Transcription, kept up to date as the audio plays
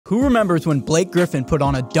Who remembers when Blake Griffin put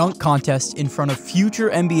on a dunk contest in front of future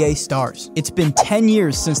NBA stars? It's been 10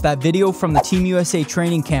 years since that video from the Team USA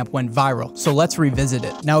training camp went viral, so let's revisit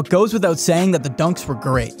it. Now, it goes without saying that the dunks were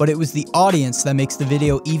great, but it was the audience that makes the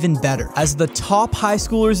video even better, as the top high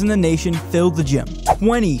schoolers in the nation filled the gym.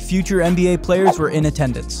 20 future NBA players were in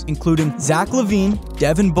attendance, including Zach LaVine,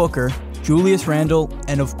 Devin Booker, Julius Randle,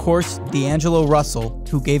 and of course, D'Angelo Russell,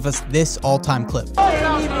 who gave us this all-time clip.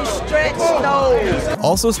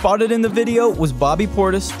 Also spotted in the video was Bobby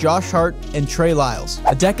Portis, Josh Hart, and Trey Lyles.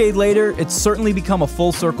 A decade later, it's certainly become a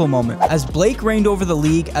full circle moment. As Blake reigned over the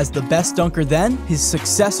league as the best dunker then, his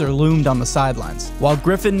successor loomed on the sidelines. While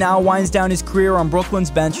Griffin now winds down his career on Brooklyn's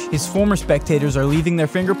bench, his former spectators are leaving their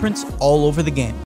fingerprints all over the game.